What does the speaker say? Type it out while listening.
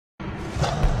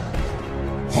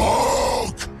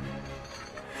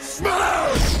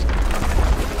Smash!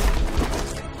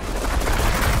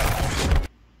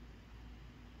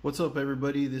 What's up,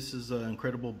 everybody? This is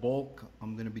Incredible Bulk.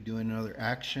 I'm going to be doing another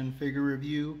action figure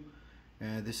review.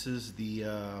 This is the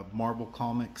Marvel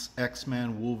Comics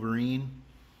X-Men Wolverine.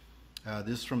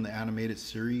 This is from the animated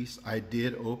series. I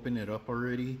did open it up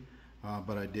already,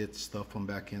 but I did stuff them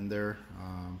back in there.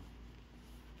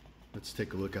 Let's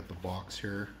take a look at the box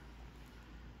here.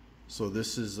 So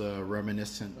this is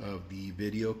reminiscent of the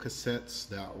video cassettes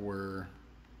that were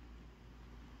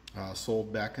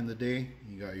sold back in the day.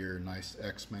 You got your nice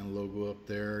X-Men logo up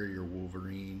there, your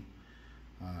Wolverine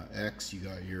X. You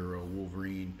got your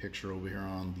Wolverine picture over here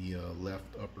on the left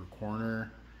upper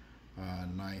corner.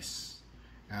 Nice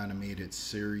animated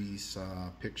series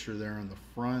picture there in the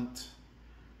front.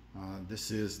 This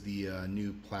is the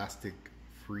new plastic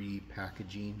free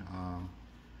packaging,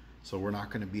 so we're not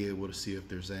going to be able to see if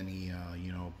there's any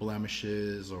you know,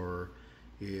 blemishes, or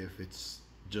if it's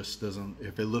just doesn't,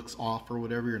 if it looks off or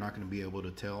whatever. You're not going to be able to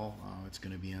tell. It's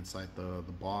going to be inside the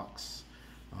box,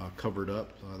 covered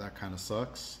up. That kind of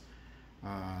sucks.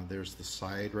 There's the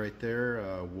side right there,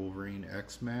 Wolverine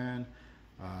X-Men,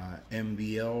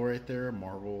 MVL right there,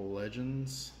 Marvel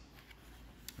Legends.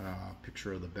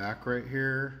 Picture of the back right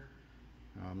here.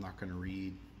 I'm not going to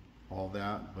read all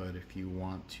that, but if you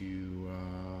want to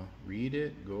read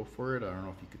it, go for it. I don't know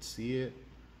if you could see it.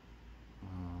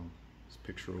 This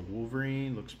picture of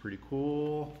Wolverine looks pretty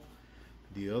cool.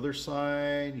 The other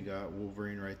side, you got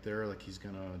Wolverine right there, like he's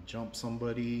gonna jump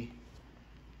somebody.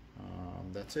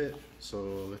 That's it.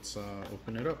 So let's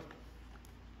open it up.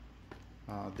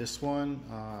 This one,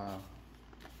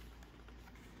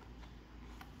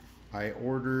 I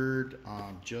ordered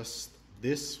just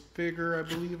this figure, I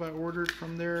believe I ordered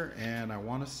from there, and I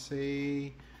want to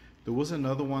say there was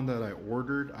another one that I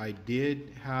ordered. I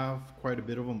did have quite a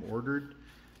bit of them ordered.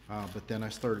 But then I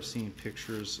started seeing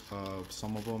pictures of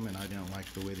some of them, and I didn't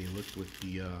like the way they looked with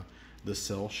the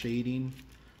cell shading.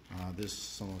 This is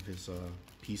some of his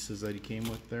pieces that he came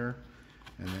with there,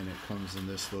 and then it comes in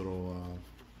this little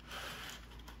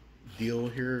deal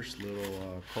here, this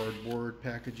little cardboard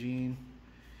packaging.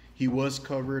 He was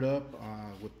covered up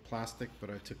with plastic, but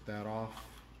I took that off.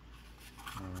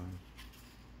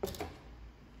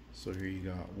 So here you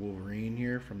got Wolverine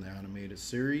here from the animated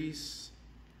series.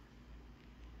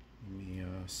 Let me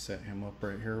set him up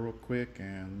right here real quick,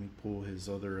 and let me pull his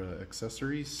other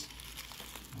accessories.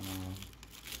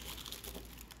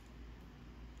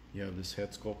 You have this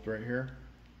head sculpt right here,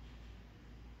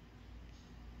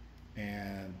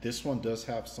 and this one does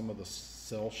have some of the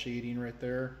cell shading right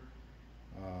there.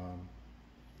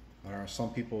 I don't know,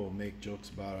 some people make jokes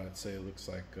about it, say it looks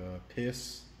like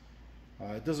piss.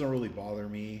 It doesn't really bother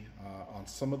me. On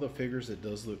some of the figures it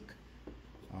does look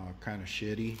kind of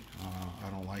shitty. I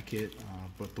don't like it,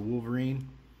 but the Wolverine,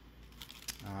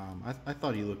 I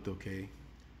thought he looked okay.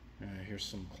 Here's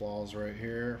some claws right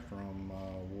here from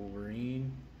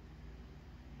Wolverine.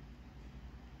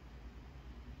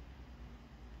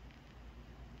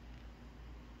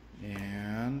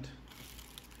 And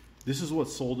this is what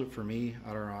sold it for me.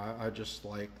 I don't know, I just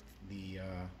like the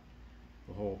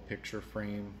whole picture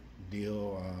frame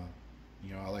deal.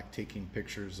 You know, I like taking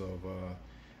pictures of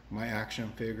my action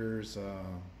figures,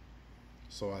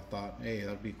 so I thought, hey,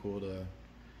 that'd be cool to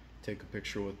take a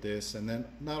picture with this. And then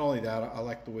not only that, I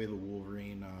like the way the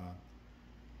Wolverine,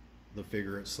 the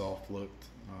figure itself looked,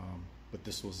 but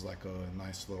this was like a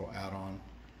nice little add-on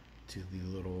to the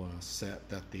little set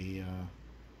that they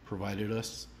provided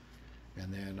us.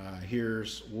 And then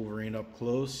here's Wolverine up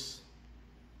close.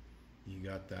 You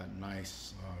got that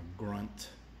nice grunt,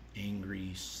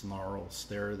 angry snarl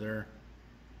stare there.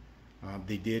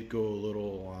 They did go a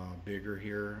little bigger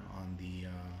here on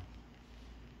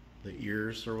the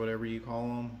ears, or whatever you call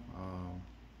them.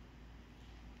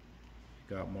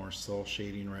 Got more cell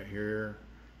shading right here,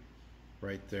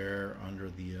 right there under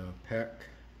the pec,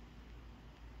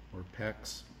 or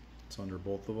pecs. It's under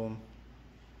both of them.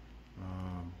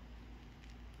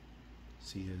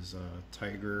 See his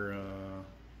tiger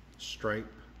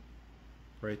stripe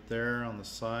right there on the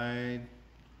side.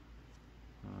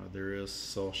 There is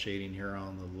cell shading here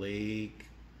on the leg,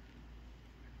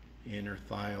 inner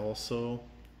thigh also.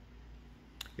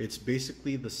 It's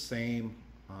basically the same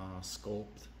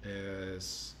sculpt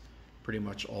as pretty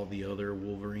much all the other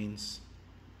Wolverines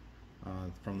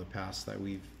from the past that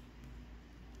we've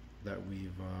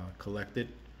collected.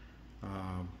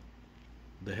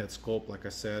 The head sculpt, like I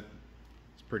said,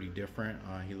 it's pretty different.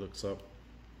 He looks up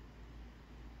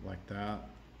like that,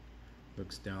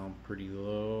 looks down pretty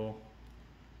low.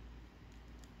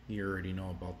 You already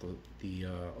know about the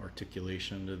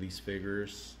articulation to these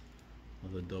figures.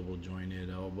 with the double jointed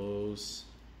elbows.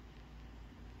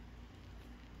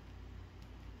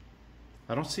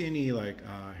 I don't see any like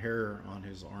hair on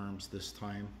his arms this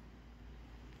time,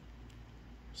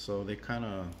 so they kind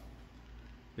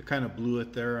of blew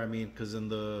it there. I mean, because in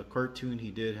the cartoon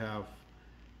he did have,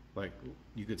 like,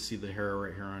 you could see the hair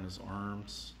right here on his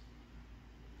arms.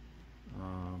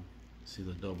 See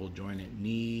the double jointed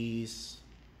knees,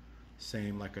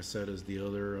 same like I said as the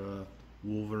other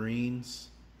Wolverines.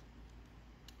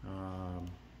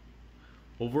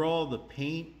 Overall, the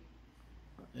paint,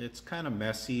 it's kind of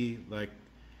messy. Like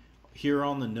here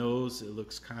on the nose, it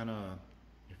looks kind of,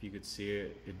 if you could see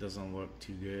it, it doesn't look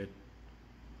too good.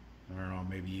 I don't know,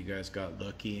 maybe you guys got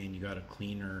lucky and you got a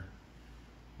cleaner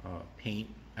paint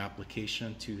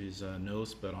application to his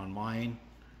nose, but on mine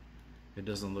it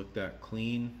doesn't look that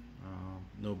clean.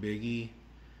 No biggie.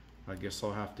 I guess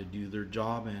I'll have to do their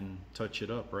job and touch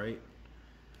it up, right?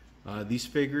 These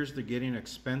figures, they're getting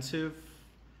expensive.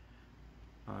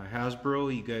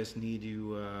 Hasbro, you guys need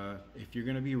to, if you're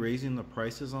going to be raising the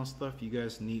prices on stuff, you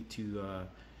guys need to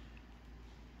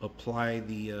apply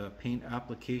the paint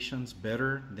applications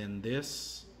better than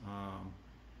this,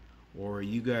 or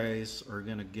you guys are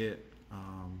going to get,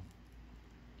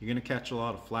 you're going to catch a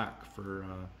lot of flack for,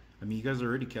 I mean, you guys are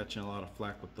already catching a lot of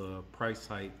flack with the price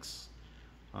hikes.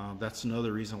 That's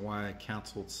another reason why I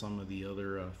canceled some of the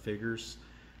other figures.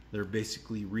 They're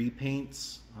basically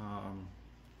repaints.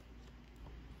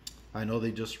 I know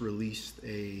they just released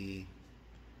a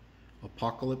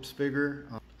Apocalypse figure.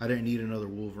 I didn't need another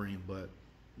Wolverine, but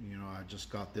you know, I just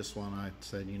got this one. I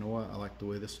said, you know what, I like the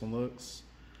way this one looks.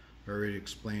 I already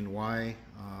explained why.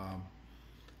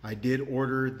 I did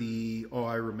order the, oh,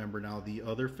 I remember now, the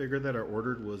other figure that I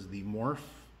ordered was the Morph.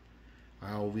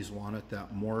 I always wanted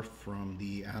that Morph from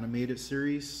the animated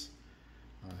series.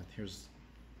 Here's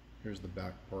the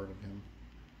back part of him.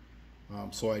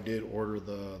 So I did order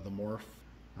the Morph.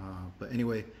 But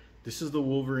anyway, this is the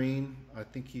Wolverine. I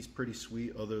think he's pretty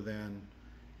sweet, other than,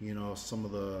 you know, some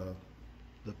of the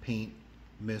paint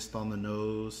mist on the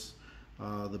nose.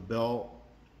 The belt,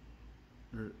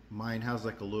 mine has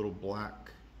like a little black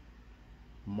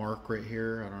mark right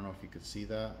here. I don't know if you could see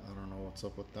that. I don't know what's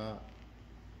up with that.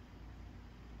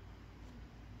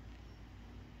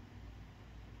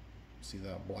 See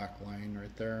that black line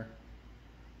right there?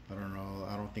 I don't know.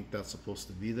 I don't think that's supposed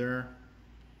to be there.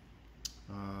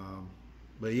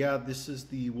 But yeah, this is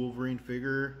the Wolverine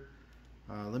figure.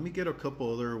 Let me get a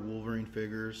couple other Wolverine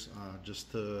figures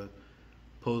just to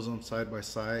pose them side by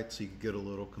side so you can get a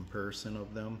little comparison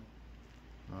of them.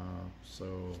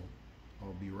 So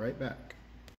I'll be right back.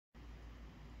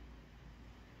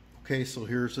 Okay, so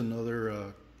here's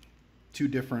another two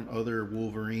different other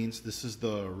Wolverines. This is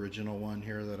the original one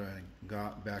here that I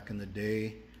got back in the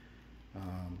day.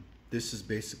 This is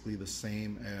basically the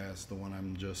same as the one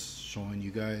I'm just showing you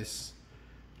guys.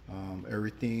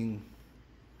 Everything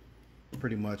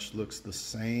pretty much looks the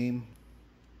same.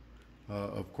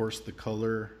 Of course, the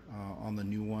color on the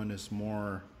new one is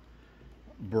more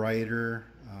brighter.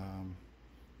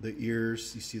 The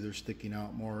ears, you see they're sticking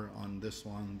out more. On this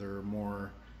one, they're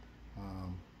more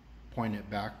pointed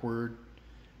backward.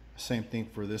 Same thing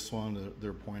for this one,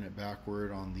 they're pointed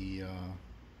backward on the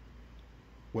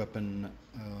weapon,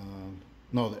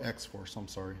 no, the X-Force, I'm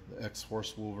sorry, the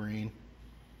X-Force Wolverine.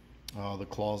 The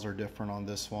claws are different on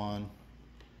this one.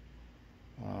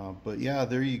 But yeah,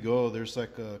 there you go. There's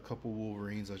like a couple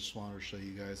Wolverines. I just wanted to show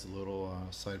you guys a little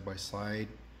side by side.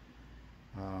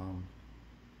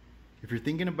 If you're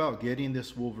thinking about getting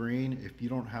this Wolverine, if you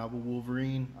don't have a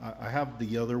Wolverine, I have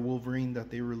the other Wolverine that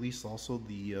they released also,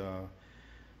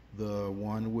 the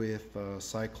one with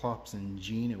Cyclops and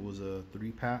Jean. It was a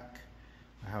 3-pack.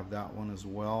 I have that one as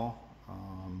well.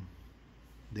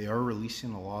 They are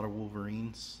releasing a lot of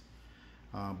Wolverines.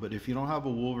 But if you don't have a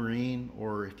Wolverine,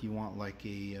 or if you want like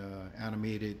a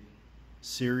animated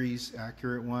series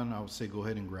accurate one, I would say go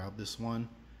ahead and grab this one.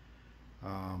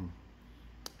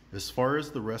 As far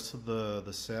as the rest of the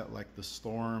set, like the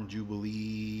Storm,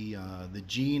 Jubilee, the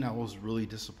Jean, I was really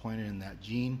disappointed in that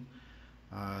Jean.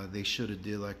 They should have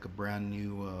did like a brand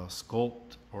new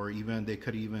sculpt, or even they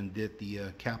could even did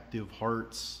the Captive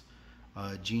Hearts,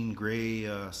 Jean Grey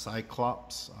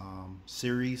Cyclops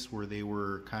series, where they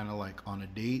were kind of like on a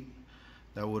date.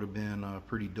 That would have been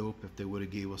pretty dope if they would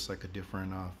have gave us like a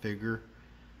different figure.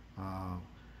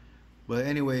 But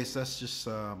anyways, that's just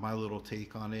my little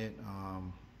take on it.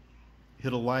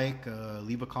 Hit a like,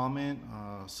 leave a comment,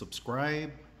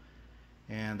 subscribe,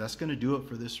 and that's gonna do it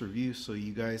for this review. So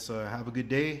you guys have a good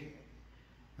day.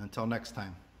 Until next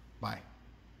time, bye.